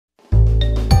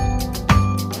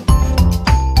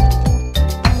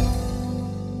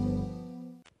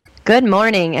Good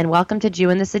morning and welcome to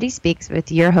Jew in the City Speaks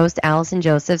with your host, Allison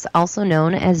Josephs, also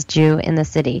known as Jew in the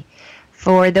City.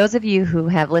 For those of you who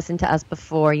have listened to us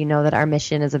before, you know that our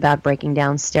mission is about breaking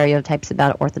down stereotypes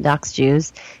about Orthodox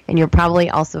Jews, and you're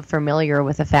probably also familiar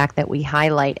with the fact that we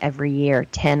highlight every year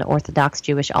 10 Orthodox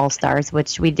Jewish All-Stars,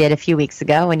 which we did a few weeks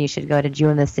ago, and you should go to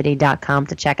jewinthecity.com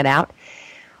to check it out.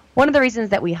 One of the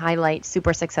reasons that we highlight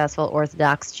super successful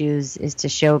Orthodox Jews is to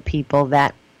show people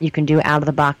that you can do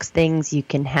out-of-the-box things, you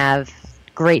can have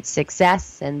great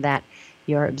success, and that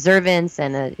your observance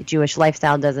and a Jewish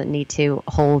lifestyle doesn't need to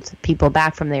hold people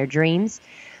back from their dreams.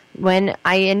 When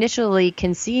I initially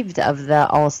conceived of the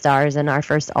All-Stars in our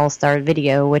first All-Star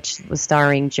video, which was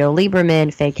starring Joe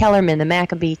Lieberman, Faye Kellerman, the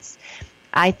Maccabees,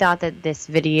 I thought that this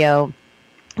video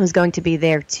was going to be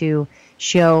there to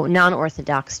show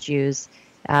non-Orthodox Jews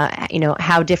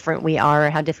how different we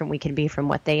are, how different we can be from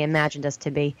what they imagined us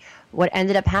to be. What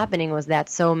ended up happening was that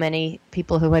so many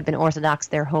people who had been Orthodox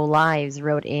their whole lives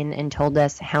wrote in and told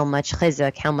us how much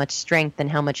chizuk, how much strength, and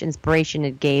how much inspiration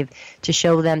it gave to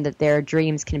show them that their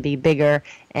dreams can be bigger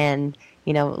and,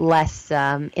 less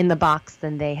in the box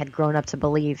than they had grown up to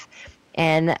believe.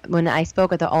 And when I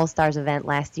spoke at the All-Stars event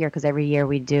last year, because every year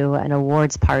we do an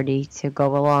awards party to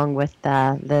go along with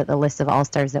the list of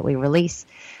All-Stars that we release,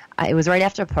 it was right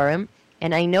after Purim,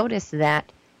 and I noticed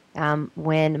that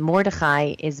when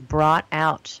Mordechai is brought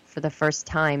out for the first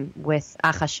time with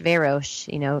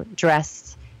Achashverosh,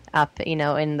 dressed up,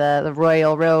 in the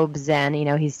royal robes, and,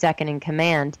 he's second in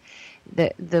command,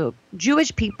 the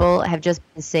Jewish people have just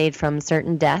been saved from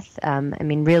certain death.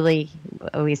 Really,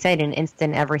 we said in an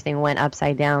instant everything went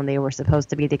upside down. They were supposed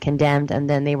to be the condemned, and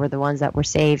then they were the ones that were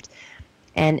saved.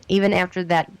 And even after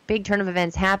that big turn of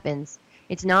events happens,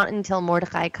 it's not until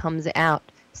Mordechai comes out,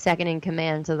 second in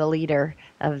command to the leader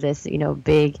of this,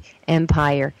 big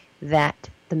empire, that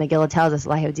the Megillah tells us,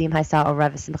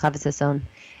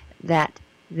 that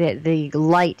the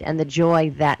light and the joy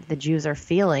that the Jews are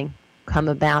feeling come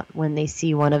about when they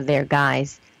see one of their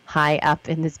guys high up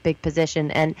in this big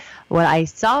position. And what I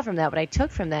saw from that, what I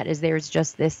took from that, is there's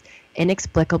just this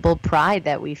inexplicable pride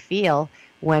that we feel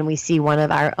when we see one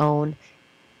of our own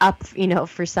up,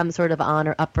 for some sort of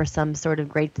honor, up for some sort of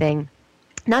great thing.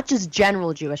 Not just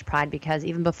general Jewish pride, because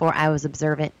even before I was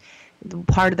observant,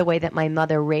 part of the way that my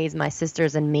mother raised my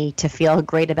sisters and me to feel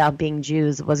great about being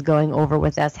Jews was going over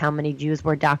with us how many Jews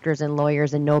were doctors and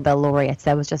lawyers and Nobel laureates.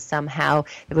 That was just somehow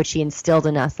what she instilled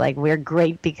in us. Like, we're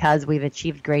great because we've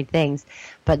achieved great things.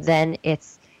 But then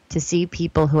it's to see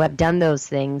people who have done those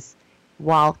things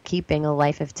while keeping a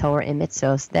life of Torah and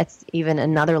mitzvos. That's even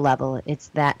another level. It's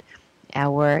that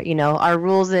our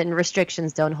rules and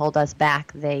restrictions don't hold us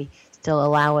back. They still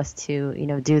allow us to,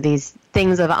 do these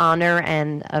things of honor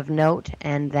and of note,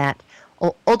 and that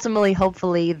ultimately,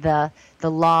 hopefully, the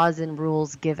laws and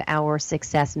rules give our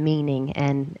success meaning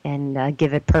and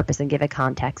give it purpose and give it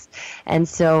context. And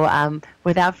so,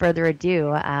 without further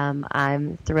ado,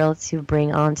 I'm thrilled to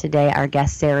bring on today our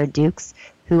guest, Sarah Dukes,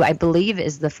 who I believe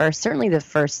is certainly the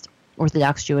first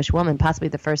Orthodox Jewish woman, possibly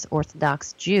the first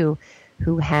Orthodox Jew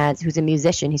who's a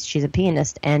musician. She's a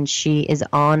pianist, and she is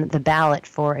on the ballot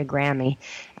for a Grammy.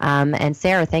 And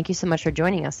Sarah, thank you so much for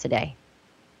joining us today.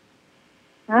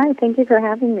 Hi, thank you for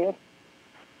having me.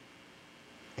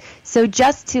 So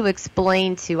just to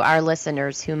explain to our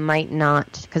listeners who might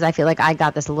not, because I feel like I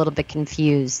got this a little bit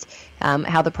confused,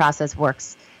 how the process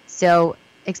works. So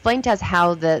explain to us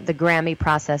how the Grammy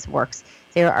process works.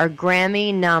 There are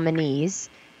Grammy nominees,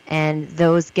 and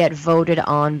those get voted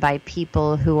on by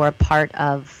people who are part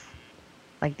of,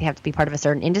 they have to be part of a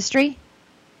certain industry?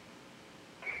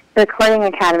 The Recording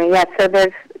Academy, yes. So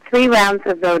there's 3 rounds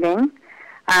of voting.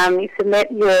 You submit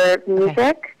your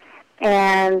music,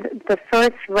 and the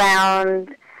first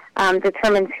round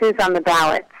determines who's on the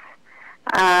ballots.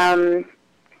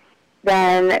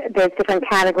 Then there's different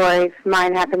categories.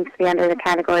 Mine happens to be under the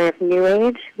category of New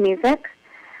Age music.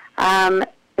 The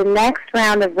next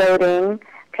round of voting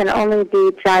can only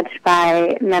be judged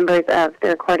by members of the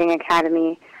Recording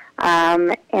Academy,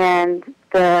 and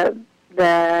the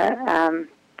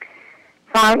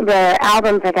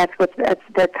albums, I guess, with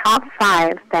the top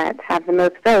 5 that have the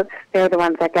most votes, they're the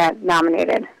ones that get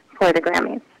nominated for the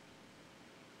Grammys.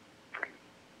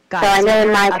 Got so it. I know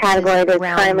in my category there's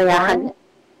currently 100.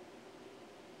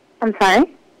 I'm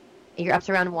sorry? You're up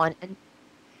to round 1.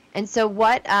 And so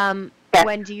what, yes.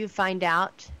 When do you find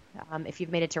out if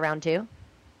you've made it to round 2?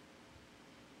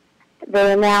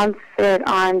 They announce it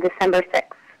on December 6th.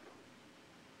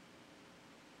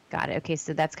 Got it. Okay,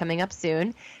 so that's coming up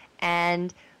soon.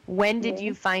 And when did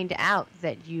you find out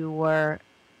that you were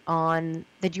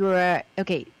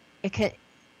okay,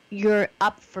 you're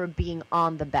up for being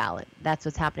on the ballot. That's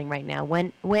what's happening right now.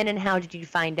 When and how did you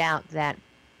find out that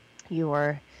you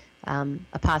were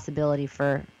a possibility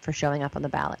for showing up on the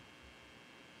ballot?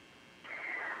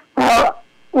 Well,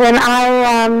 when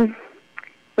I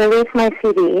released my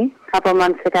CD a couple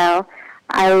months ago,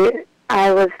 I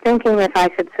was thinking if I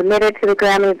should submit it to the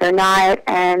Grammys or not,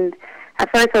 and at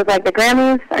first I was like, the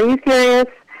Grammys? Are you serious?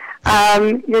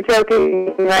 You're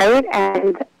joking, right?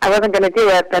 And I wasn't going to do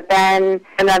it, but then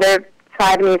another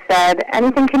side of me said,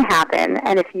 anything can happen,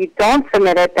 and if you don't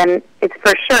submit it, then it's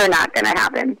for sure not going to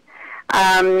happen.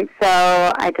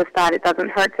 So I just thought it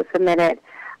doesn't hurt to submit it.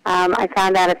 I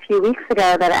found out a few weeks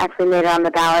ago that it actually made it on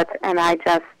the ballot, and I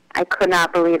could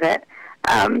not believe it.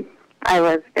 I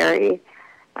was very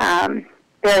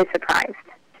surprised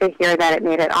to hear that it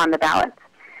made it on the ballot.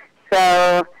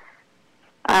 So,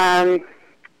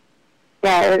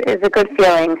 yeah, it was a good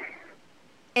feeling.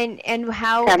 And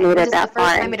how was it it the first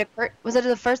time it occurred? Was it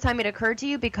the first time it occurred to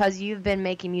you? Because you've been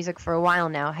making music for a while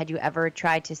now. Had you ever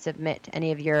tried to submit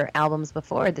any of your albums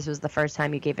before? Or this was the first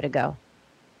time you gave it a go?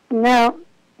 No,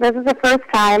 this is the first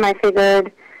time. I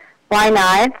figured, why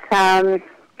not?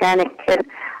 Then it could.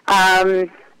 Was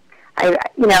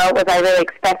I really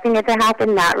expecting it to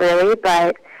happen? Not really,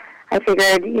 but I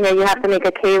figured, you have to make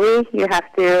a Kaylee. You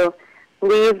have to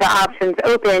leave the options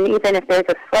open, even if there's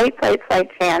a slight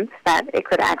chance that it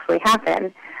could actually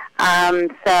happen.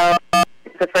 So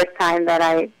it's the first time that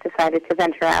I decided to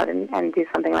venture out and do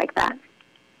something like that.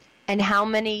 And how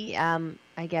many, how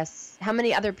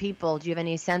many other people, do you have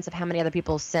any sense of how many other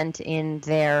people sent in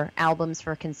their albums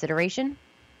for consideration?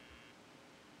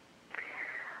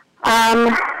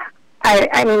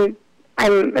 I mean,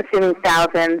 I'm assuming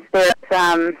thousands.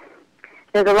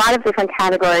 There's a lot of different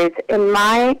categories. In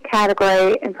my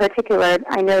category in particular,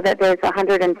 I know that there's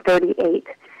 138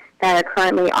 that are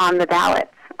currently on the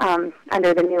ballots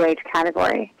under the New Age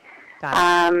category.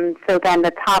 So then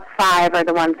the top 5 are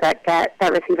the ones that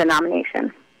receive a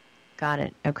nomination. Got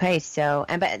it. Okay. So,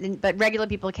 but regular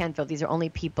people can't vote. These are only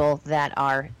people that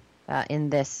are in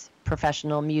this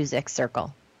professional music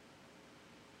circle.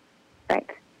 Right.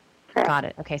 Sure. Got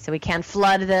it. Okay, so we can't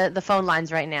flood the phone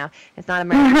lines right now. It's not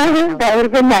American. That would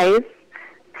have been nice.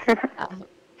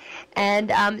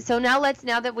 So now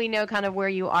that we know kind of where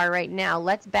you are right now,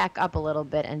 let's back up a little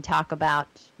bit and talk about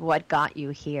what got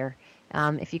you here.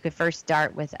 If you could first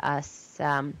start with us,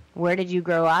 where did you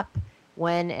grow up?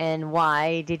 When and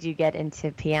why did you get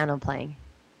into piano playing?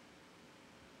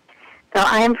 So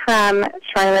I'm from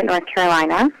Charlotte, North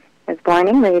Carolina. I was born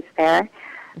and raised there.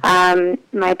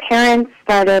 My parents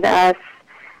started us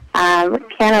with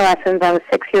piano lessons. I was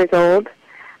 6 years old,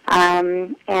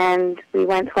 and we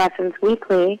went to lessons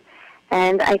weekly.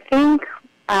 And I think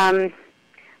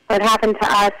what happened to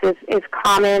us is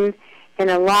common in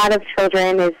a lot of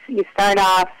children. Is you start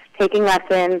off taking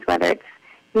lessons, whether it's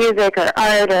music or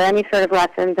art or any sort of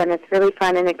lessons, and it's really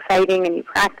fun and exciting, and you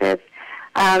practice.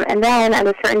 And then at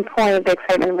a certain point, the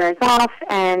excitement wears off,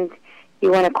 and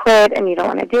you want to quit and you don't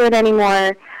want to do it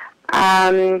anymore.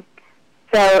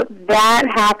 So that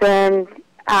happened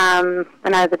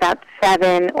when I was about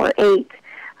 7 or 8.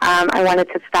 I wanted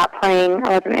to stop playing.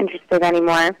 I wasn't interested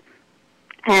anymore.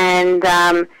 And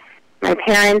my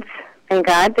parents, thank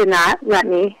God, did not let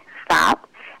me stop.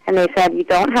 And they said, you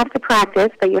don't have to practice,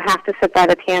 but you have to sit by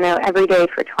the piano every day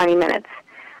for 20 minutes.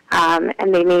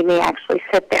 And they made me actually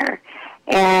sit there.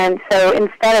 And so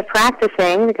instead of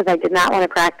practicing, because I did not want to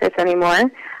practice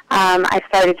anymore, I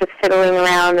started just fiddling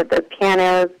around at the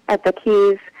piano, at the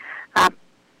keys,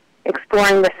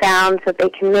 exploring the sounds that they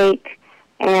can make.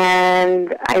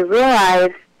 And I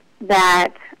realized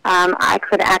that I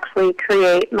could actually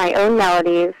create my own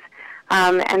melodies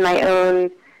and my own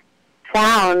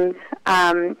sounds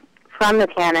from the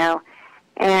piano.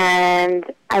 And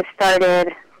I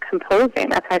started composing.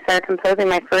 That's how I started composing.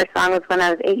 My first song was when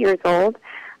I was 8 years old.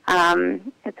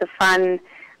 It's a fun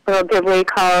little dibbly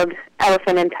called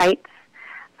Elephant in Tights.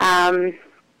 And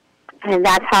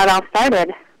that's how it all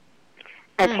started.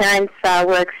 My parents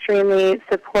were extremely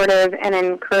supportive and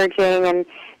encouraging, and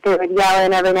they would yell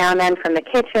in every now and then from the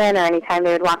kitchen, or anytime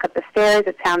they would walk up the stairs,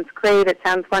 it sounds great, it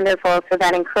sounds wonderful. So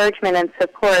that encouragement and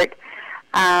support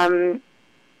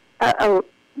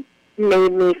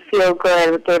made me feel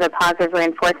good, gave a positive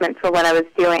reinforcement for what I was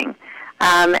doing.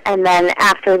 And then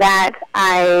after that,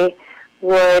 I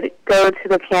would go to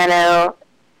the piano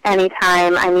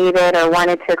anytime I needed or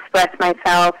wanted to express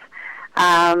myself,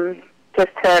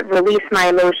 just to release my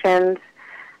emotions.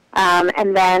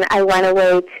 And then I went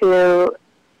away to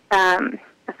a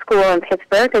school in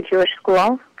Pittsburgh, a Jewish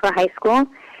school for high school,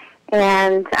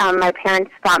 and my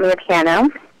parents bought me a piano.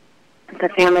 the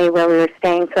family where we were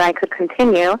staying, so I could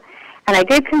continue. And I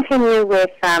did continue with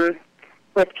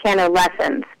piano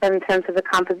lessons, but in terms of the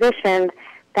composition,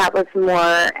 that was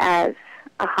more as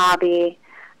a hobby,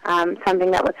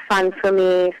 something that was fun for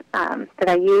me, that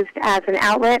I used as an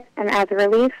outlet and as a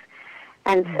release.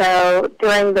 And so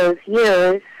during those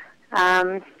years,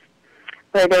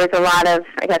 where there was a lot of,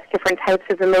 I guess, different types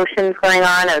of emotions going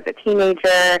on, I was a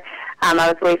teenager, I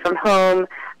was away from home,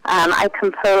 I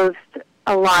composed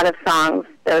a lot of songs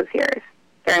those years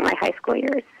during my high school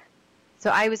years. So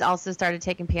I was also started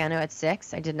taking piano at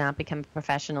 6. I did not become a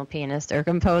professional pianist or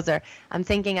composer. I'm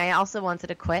thinking I also wanted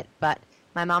to quit, but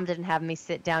my mom didn't have me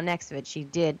sit down next to it. She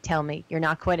did tell me, you're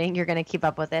not quitting, you're going to keep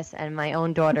up with this. And my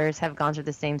own daughters have gone through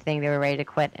the same thing. They were ready to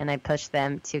quit, and I pushed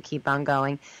them to keep on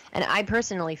going. And I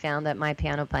personally found that my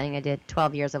piano playing, I did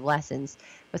 12 years of lessons,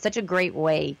 was such a great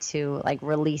way to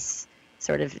release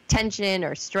sort of tension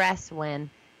or stress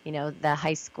when, the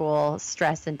high school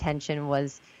stress and tension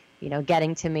was,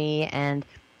 getting to me. And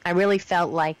I really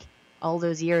felt like all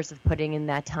those years of putting in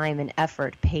that time and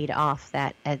effort paid off.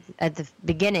 That at the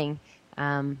beginning,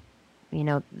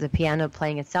 the piano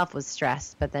playing itself was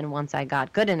stress, but then once I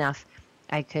got good enough,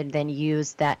 I could then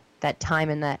use that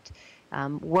time and that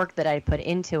work that I put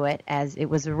into it as it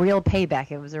was a real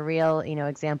payback. It was a real,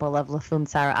 example of Lafum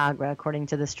Tsara Agra, according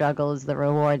to the struggle is the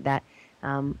reward. That,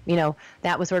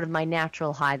 that was sort of my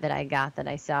natural high that I got, that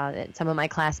I saw that some of my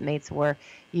classmates were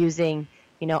using,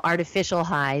 artificial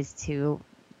highs to,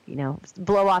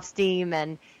 blow off steam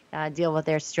and deal with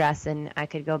their stress, and I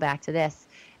could go back to this.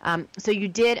 So you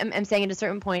did, I'm saying at a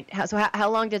certain point, how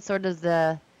long did sort of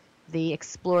the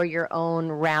explore your own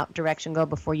route direction go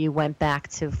before you went back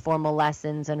to formal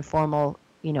lessons and formal,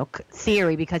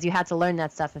 theory, because you had to learn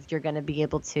that stuff if you're going to be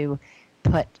able to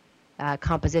put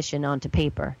composition onto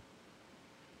paper?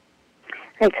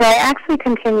 Right, so I actually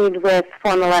continued with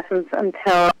formal lessons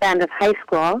until the end of high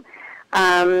school.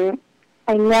 I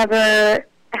never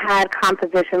had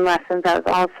composition lessons. I was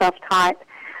all self-taught.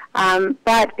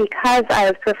 But because I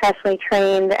was professionally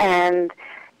trained and,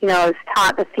 I was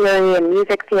taught the theory and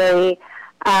music theory,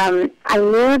 I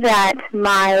knew that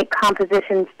my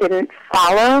compositions didn't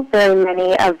follow very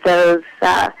many of those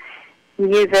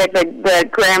music, the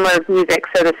grammar of music,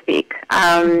 so to speak.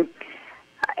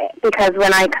 Because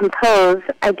when I compose,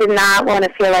 I did not want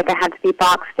to feel like I had to be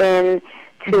boxed in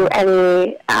to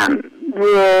any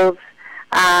rules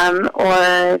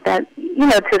or that,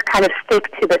 to kind of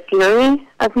stick to the theory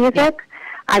of music.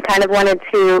 I kind of wanted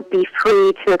to be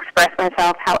free to express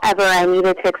myself however I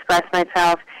needed to express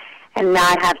myself and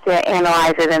not have to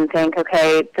analyze it and think,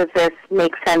 okay, does this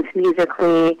make sense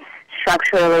musically,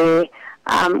 structurally,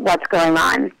 what's going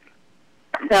on?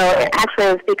 So it actually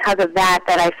was because of that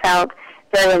I felt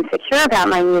very insecure about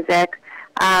my music,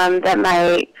 that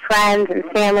my friends and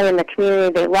family and the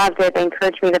community, they loved it, they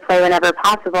encouraged me to play whenever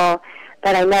possible,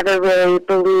 but I never really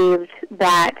believed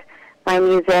that my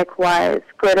music was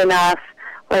good enough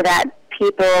or that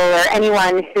people or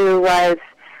anyone who was,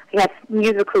 I guess,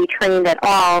 musically trained at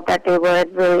all, that they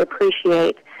would really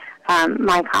appreciate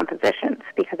my compositions,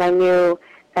 because I knew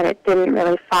that it didn't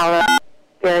really follow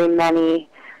very many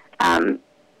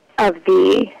of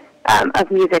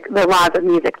music, the laws of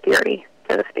music theory,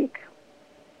 so to speak.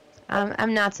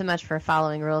 I'm not so much for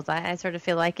following rules. I sort of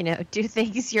feel like, do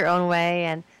things your own way,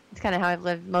 and it's kind of how I've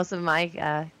lived most of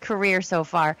my career so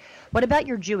far. What about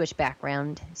your Jewish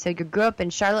background? So you grew up in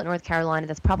Charlotte, North Carolina.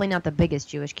 That's probably not the biggest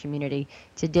Jewish community.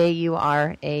 Today you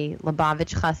are a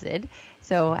Lubavitch Chassid.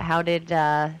 So how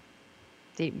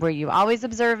were you always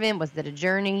observant? Was it a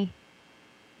journey?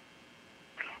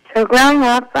 So growing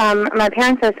up, my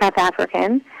parents are South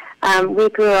African. We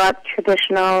grew up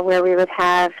traditional, where we would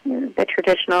have the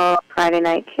traditional Friday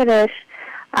night Kiddush.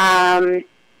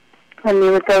 When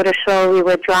we would go to shul, we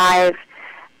would drive,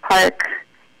 park,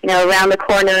 around the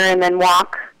corner and then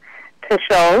walk to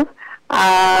shul.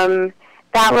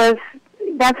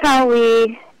 That's how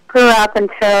we grew up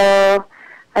until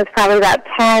I was probably about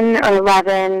 10 or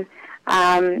 11.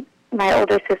 My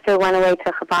older sister went away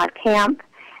to Chabad camp,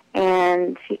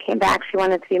 and she came back. She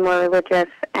wanted to be more religious,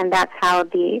 and that's how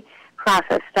the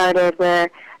process started,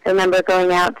 where I remember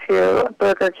going out to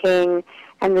Burger King,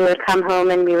 and we would come home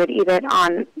and we would eat it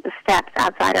on the steps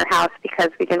outside our house because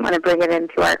we didn't want to bring it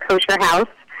into our kosher house.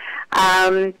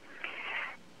 And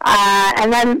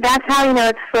then that's how,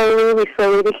 we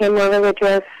slowly became more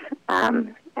religious,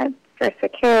 at first the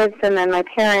kids and then my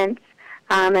parents.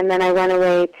 And then I went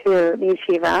away to the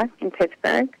yeshiva in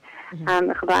Pittsburgh,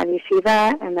 the Chabad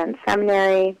yeshiva, and then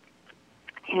seminary,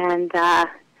 and the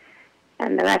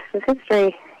rest is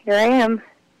history. Here I am.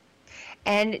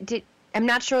 And I'm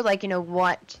not sure,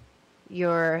 what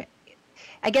your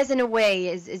I guess in a way,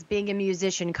 is being a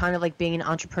musician kind of like being an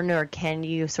entrepreneur? Can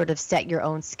you sort of set your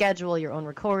own schedule, your own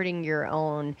recording, your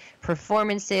own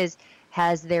performances?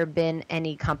 Has there been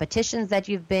any competitions that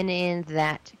you've been in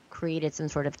that created some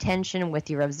sort of tension with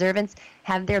your observance?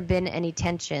 Have there been any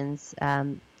tensions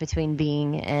between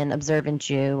being an observant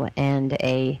Jew and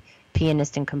a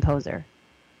pianist and composer?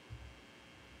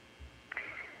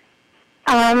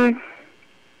 I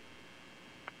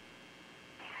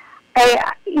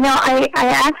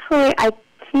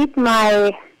keep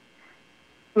my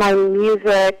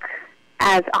music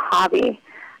as a hobby,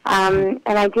 and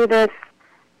I do this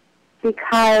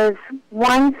because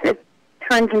once it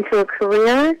turns into a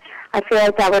career, I feel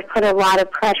like that would put a lot of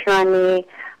pressure on me,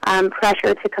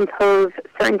 pressure to compose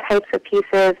certain types of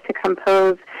pieces, to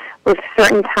compose with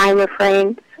certain time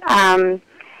refrains, and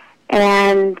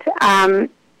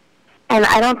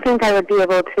I don't think I would be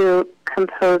able to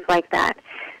compose like that.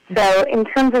 So in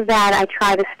terms of that, I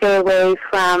try to stay away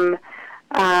from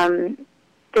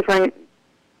different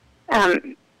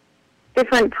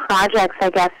projects, I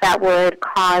guess, that would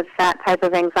cause that type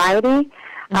of anxiety,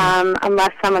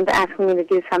 unless someone's asking me to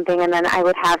do something, and then I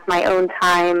would have my own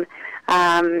time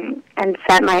and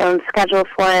set my own schedule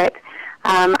for it.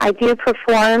 I do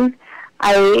perform.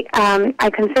 I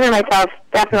consider myself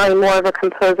definitely more of a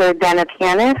composer than a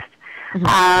pianist.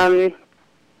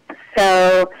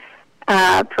 So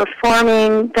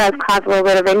performing does cause a little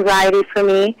bit of anxiety for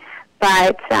me,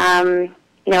 but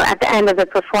at the end of the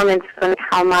performance,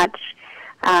 how much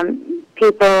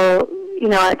people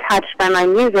are touched by my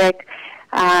music,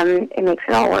 it makes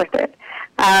it all worth it.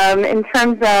 In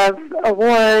terms of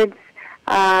awards,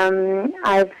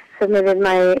 I've submitted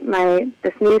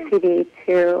this new CD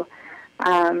to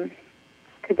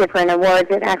different awards.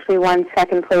 It actually won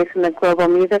second place in the Global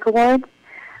Music Awards.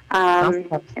 Awesome.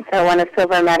 And so I won a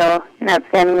silver medal in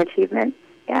outstanding achievement.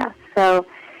 Yeah, so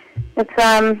it's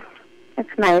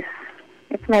nice.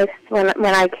 It's nice when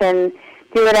I can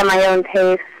do it at my own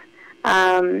pace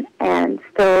and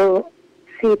still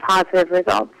see positive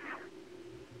results.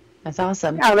 That's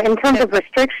awesome. In terms of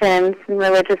restrictions,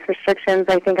 religious restrictions,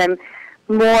 I think I'm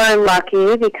more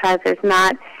lucky because there's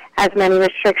not as many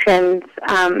restrictions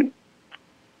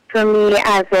for me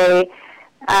as a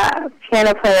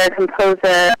piano player,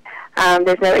 composer.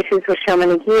 There's no issues with Kol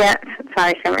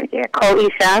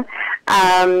Isha.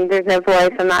 There's no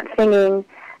voice. I'm not singing.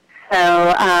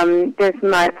 So there's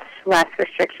much less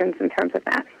restrictions in terms of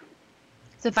that.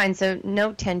 So fine. So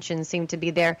no tensions seem to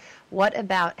be there. What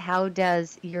about how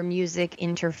does your music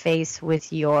interface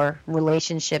with your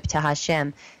relationship to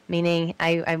Hashem? Meaning,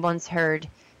 I once heard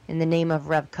in the name of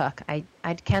Rev Cook. I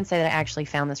can't say that I actually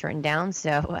found this written down,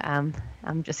 so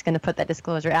I'm just going to put that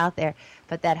disclosure out there,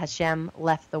 but that Hashem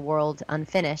left the world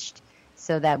unfinished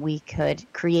so that we could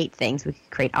create things. We could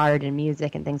create art and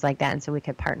music and things like that, and so we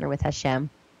could partner with Hashem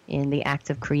in the act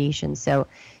of creation. So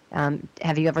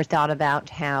have you ever thought about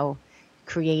how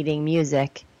creating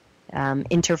music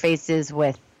interfaces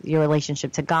with your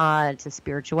relationship to God, to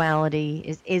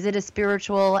spirituality? Is it a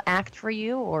spiritual act for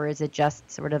you, or is it just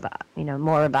sort of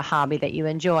more of a hobby that you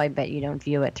enjoy, but you don't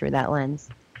view it through that lens?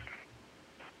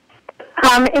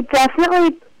 It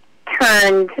definitely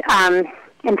turned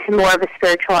into more of a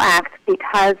spiritual act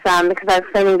because I was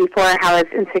saying before how I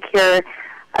was insecure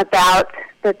about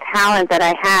the talent that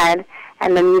I had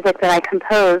and the music that I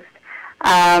composed.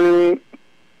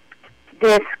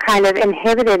 This kind of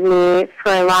inhibited me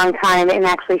for a long time in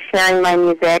actually sharing my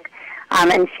music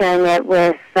and sharing it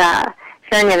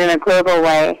in a global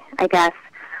way, I guess.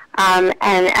 And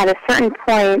at a certain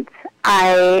point,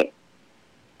 I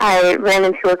ran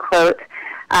into a quote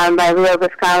by Leo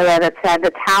Buscaglia that said,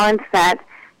 "The talents that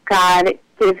God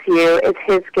gives you is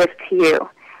His gift to you,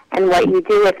 and what you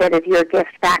do with it is your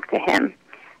gift back to Him."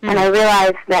 Mm-hmm. And I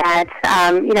realized that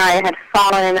I had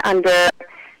fallen under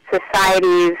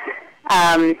society's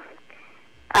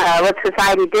what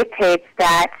society dictates,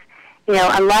 that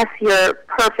unless you're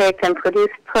perfect and produce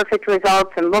perfect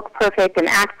results and look perfect and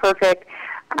act perfect,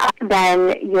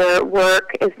 then your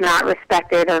work is not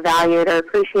respected or valued or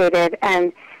appreciated.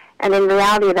 And in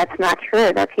reality, that's not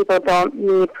true. That people don't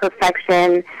need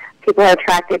perfection. People are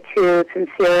attracted to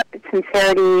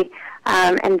sincerity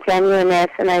and genuineness.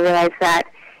 And I realized that,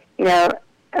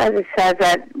 as it says,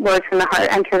 that words from the heart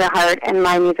enter the heart, and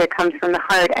my music comes from the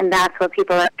heart, and that's what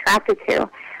people are attracted to.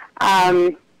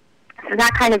 So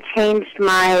that kind of changed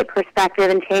my perspective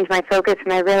and changed my focus,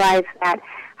 and I realized that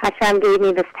Hashem gave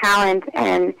me this talent,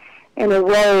 and in a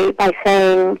way, by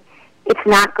saying it's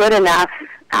not good enough,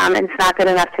 and it's not good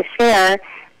enough to share,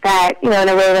 that, in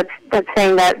a way that's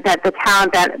saying that the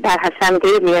talent that Hashem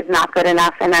gave me is not good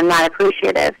enough, and I'm not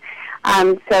appreciative.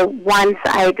 So once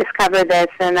I discovered this,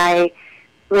 and I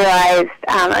realized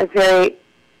I was very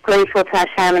grateful to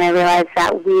Hashem, and I realized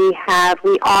that we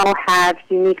all have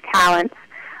unique talents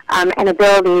and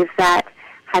abilities that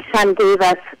Hashem gave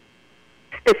us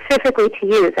specifically to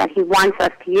use, that He wants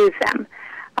us to use them.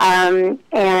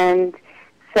 And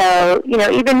so,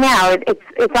 even now,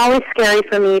 it's always scary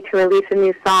for me to release a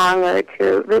new song or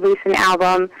to release an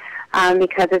album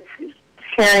because it's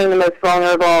sharing the most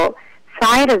vulnerable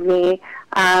side of me.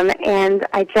 And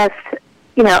I just,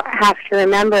 have to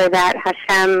remember that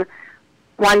Hashem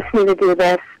wants me to do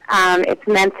this. It's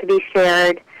meant to be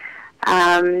shared.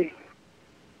 So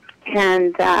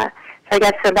I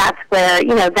guess that's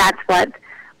where, that's what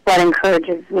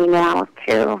encourages me now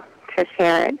to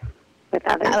share it with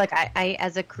others. I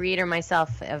as a creator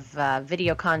myself of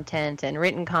video content and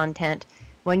written content,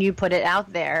 when you put it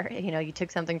out there, you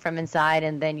took something from inside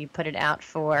and then you put it out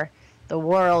for the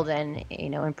world. And,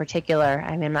 in particular,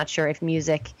 I'm not sure if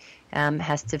music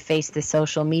has to face the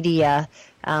social media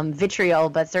vitriol,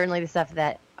 but certainly the stuff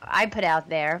that I put out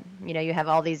there, you have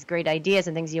all these great ideas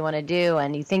and things you want to do,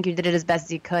 and you think you did it as best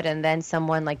as you could, and then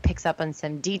someone picks up on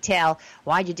some detail.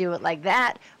 Why'd you do it like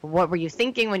that? What were you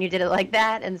thinking when you did it like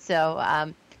that? And so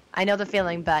I know the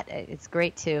feeling, but it's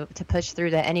great to push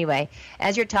through that anyway.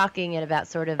 As you're talking about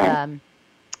sort of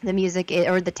the music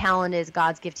or the talent is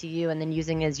God's gift to you, and then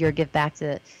using it as your gift back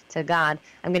to God,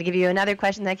 I'm going to give you another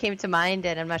question that came to mind,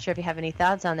 and I'm not sure if you have any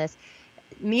thoughts on this.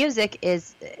 Music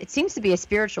it seems to be a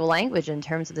spiritual language in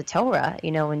terms of the Torah,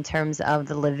 in terms of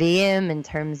the Levium, in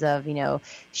terms of,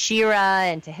 Shira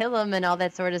and Tehillim and all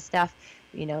that sort of stuff,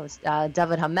 David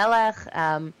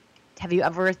HaMelech. Have you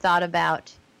ever thought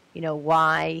about,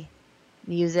 why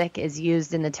music is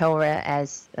used in the Torah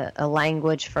as a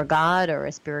language for God or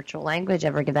a spiritual language?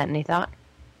 Ever give that any thought?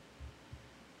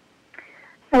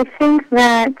 I think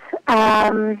that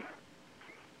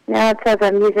now it says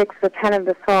that music's the pen of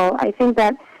the soul. I think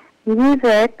that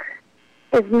music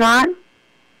is not,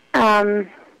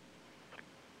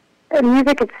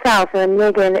 music itself, or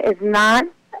nigun, is not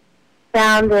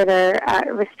bounded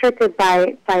or restricted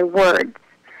by words.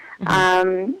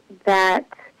 Mm-hmm.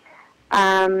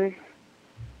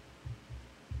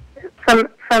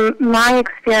 From my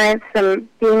experience, from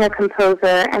being a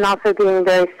composer and also being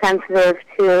very sensitive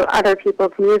to other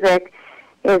people's music,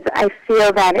 is I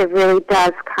feel that it really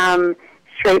does come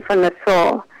straight from the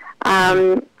soul.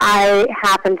 I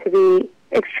happen to be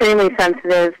extremely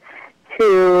sensitive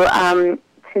to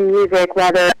music,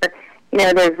 whether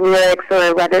there's lyrics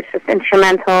or whether it's just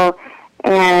instrumental,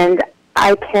 and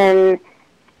I can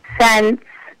sense.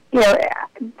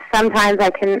 Sometimes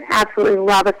I can absolutely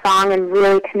love a song and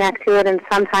really connect to it, and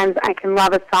sometimes I can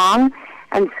love a song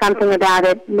and something about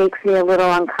it makes me a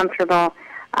little uncomfortable.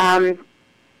 And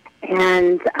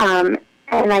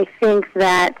I think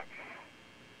that,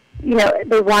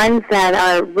 the ones that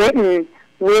are written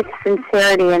with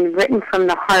sincerity and written from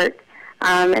the heart,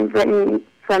 and written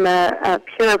from a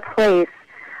pure place,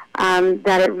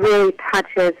 that it really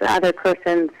touches the other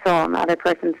person's soul and the other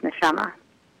person's neshama.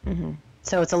 Mm-hmm.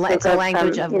 So it's a language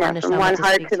of one neshama, from one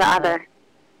heart to the other.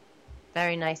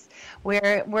 Very nice.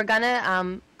 We're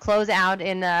gonna close out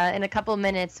in a couple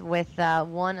minutes with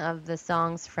one of the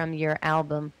songs from your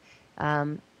album,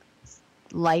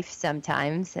 Life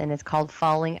Sometimes, and it's called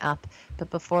Falling Up. But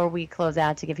before we close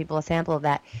out, to give people a sample of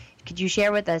that, could you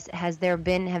share with us, have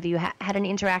you had any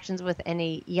interactions with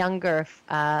any younger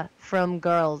from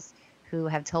girls who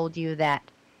have told you that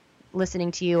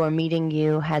listening to you or meeting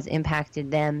you has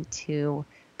impacted them to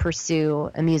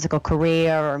pursue a musical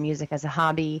career or music as a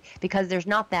hobby? Because there's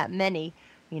not that many,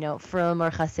 from or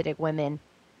Hasidic women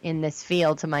in this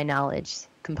field, to my knowledge,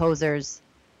 composers.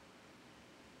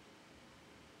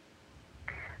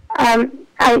 I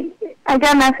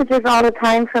get messages all the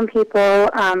time from people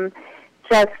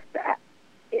just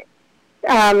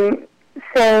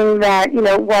saying that,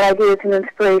 what I do is an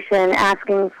inspiration,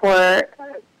 asking for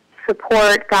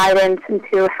support, guidance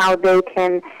into how they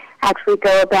can actually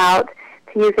go about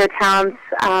to use their talents.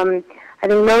 I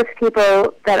think most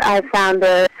people that I've found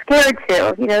are scared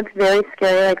to. It's very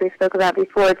scary, like we spoke about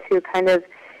before, to kind of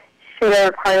share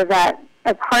a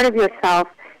part of yourself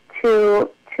to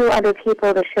other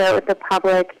people, to share it with the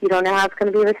public. You don't know how it's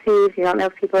going to be received. You don't know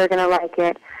if people are going to like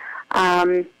it.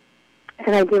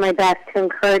 And I do my best to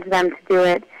encourage them to do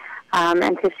it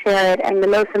and to share it. And the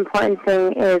most important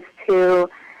thing is to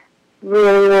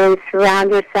really, really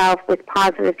surround yourself with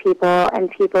positive people and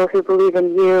people who believe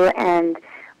in you and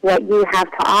what you have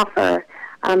to offer,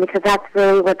 because that's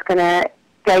really what's going to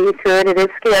get you through it. It is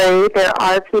scary. There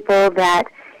are people that,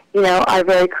 are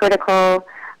very critical,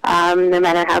 no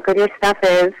matter how good your stuff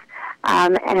is.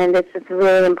 and it's just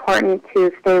really important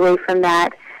to stay away from that,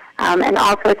 and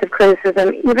all sorts of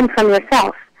criticism, even from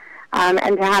yourself,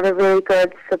 and to have a really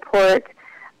good support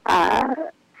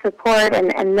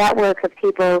and network of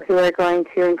people who are going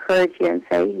to encourage you and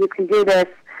say, you can do this,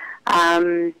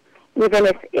 even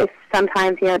if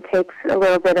sometimes, it takes a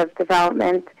little bit of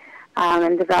development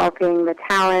and developing the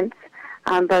talents,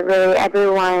 but really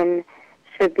everyone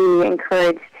should be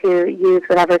encouraged to use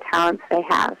whatever talents they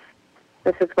have.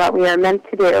 This is what we are meant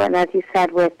to do, and as you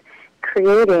said, with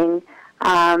creating,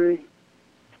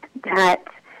 that,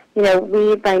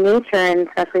 we by nature, and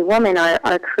especially women,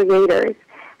 are creators.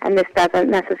 And this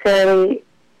doesn't necessarily,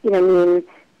 mean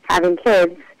having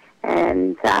kids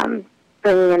and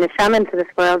bringing in a shaman to this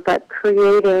world, but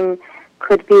creating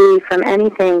could be from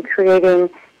anything,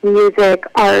 creating music,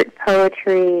 art,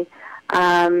 poetry,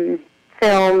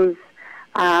 films,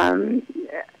 I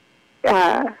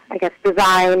guess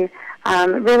design,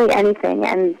 really anything.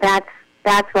 And that's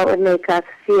what would make us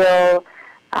feel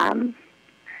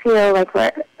like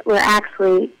we're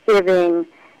actually giving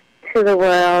to the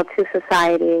world, to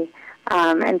society,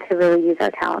 and to really use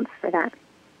our talents for that.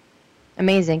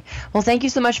 Amazing. Well, thank you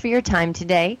so much for your time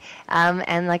today.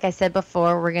 And like I said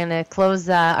before, we're going to close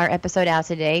our episode out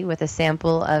today with a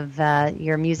sample of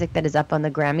your music that is up on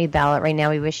the Grammy ballot right now.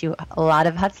 We wish you a lot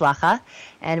of hatzlacha.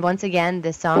 And once again,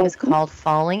 this song is called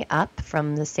Falling Up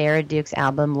from the Sarah Dukes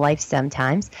album Life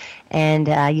Sometimes. And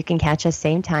you can catch us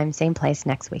same time, same place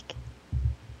next week.